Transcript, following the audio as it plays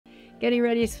Getting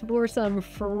ready for some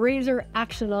Fraser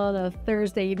action on a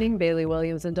Thursday evening. Bailey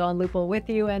Williams and Dawn Lupel with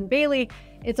you. And Bailey,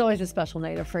 it's always a special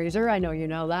night of Fraser. I know you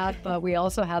know that, but we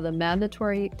also have the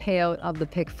mandatory payout of the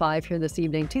pick 5 here this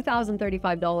evening.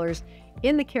 $2,035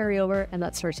 in the carryover, and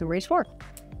that starts in race 4.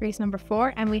 Race number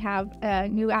 4, and we have a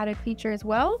new added feature as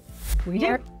well. We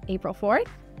do. April 4th.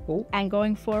 Cool. And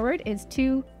going forward is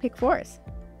 2 pick 4s.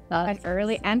 An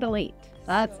early and a late.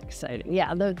 That's exciting.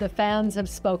 Yeah, the fans have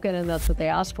spoken, and that's what they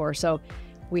asked for. So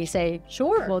we say,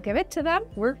 sure, we'll give it to them.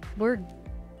 We're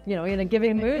in a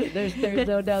giving mood. There's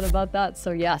no doubt about that.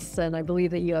 So yes, and I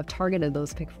believe that you have targeted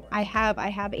those pick 4. I have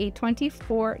a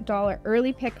 $24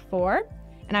 early pick 4,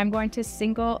 and I'm going to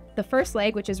single the first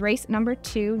leg, which is race number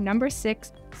 2, number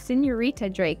 6, Senorita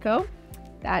Draco.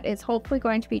 That is hopefully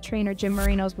going to be trainer Jim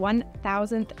Marino's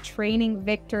 1,000th training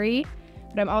victory.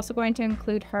 But I'm also going to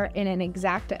include her in an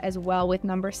exacta as well with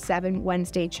number 7,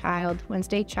 Wednesday Child.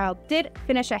 Wednesday Child did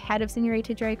finish ahead of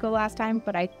Senorita Draco last time,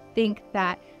 but I think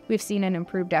that we've seen an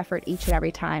improved effort each and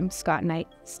every time Scott Knight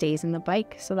stays in the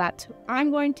bike. So that's who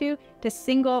I'm going to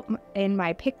single in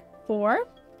my pick 4.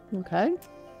 Okay.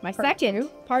 My part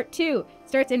 2,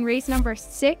 starts in race number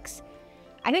 6.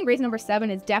 I think race number 7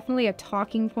 is definitely a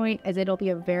talking point, as it'll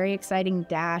be a very exciting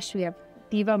dash. We have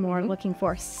Diva Moore looking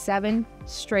for 7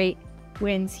 straight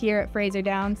wins here at Fraser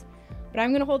Downs, but I'm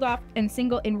going to hold off and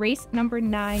single in race number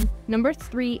 9, number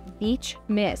 3, Beach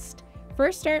Mist.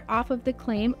 First start off of the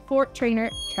claim for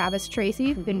trainer Travis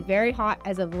Tracy. Been very hot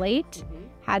as of late,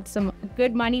 had some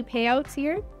good money payouts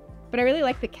here, but I really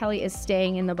like that Kelly is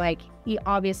staying in the bike. He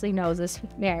obviously knows this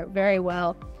mare very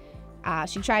well.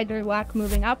 She tried her luck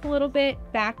moving up a little bit,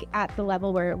 back at the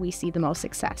level where we see the most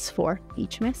success for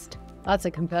Beach Mist. That's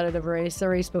a competitive race. The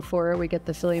race before, we get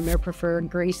the filly mare preferred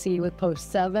Gracie with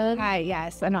post 7.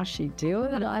 Yes, and She do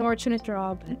it. an unfortunate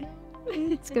draw, but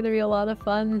it's going to be a lot of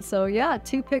fun. So yeah,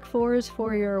 2 pick 4s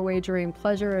for your wagering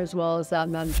pleasure, as well as that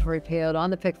mandatory payout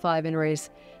on the pick 5 in race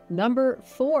number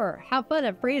 4. Have fun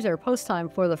at Fraser. Post time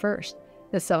for the first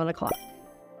is 7 o'clock.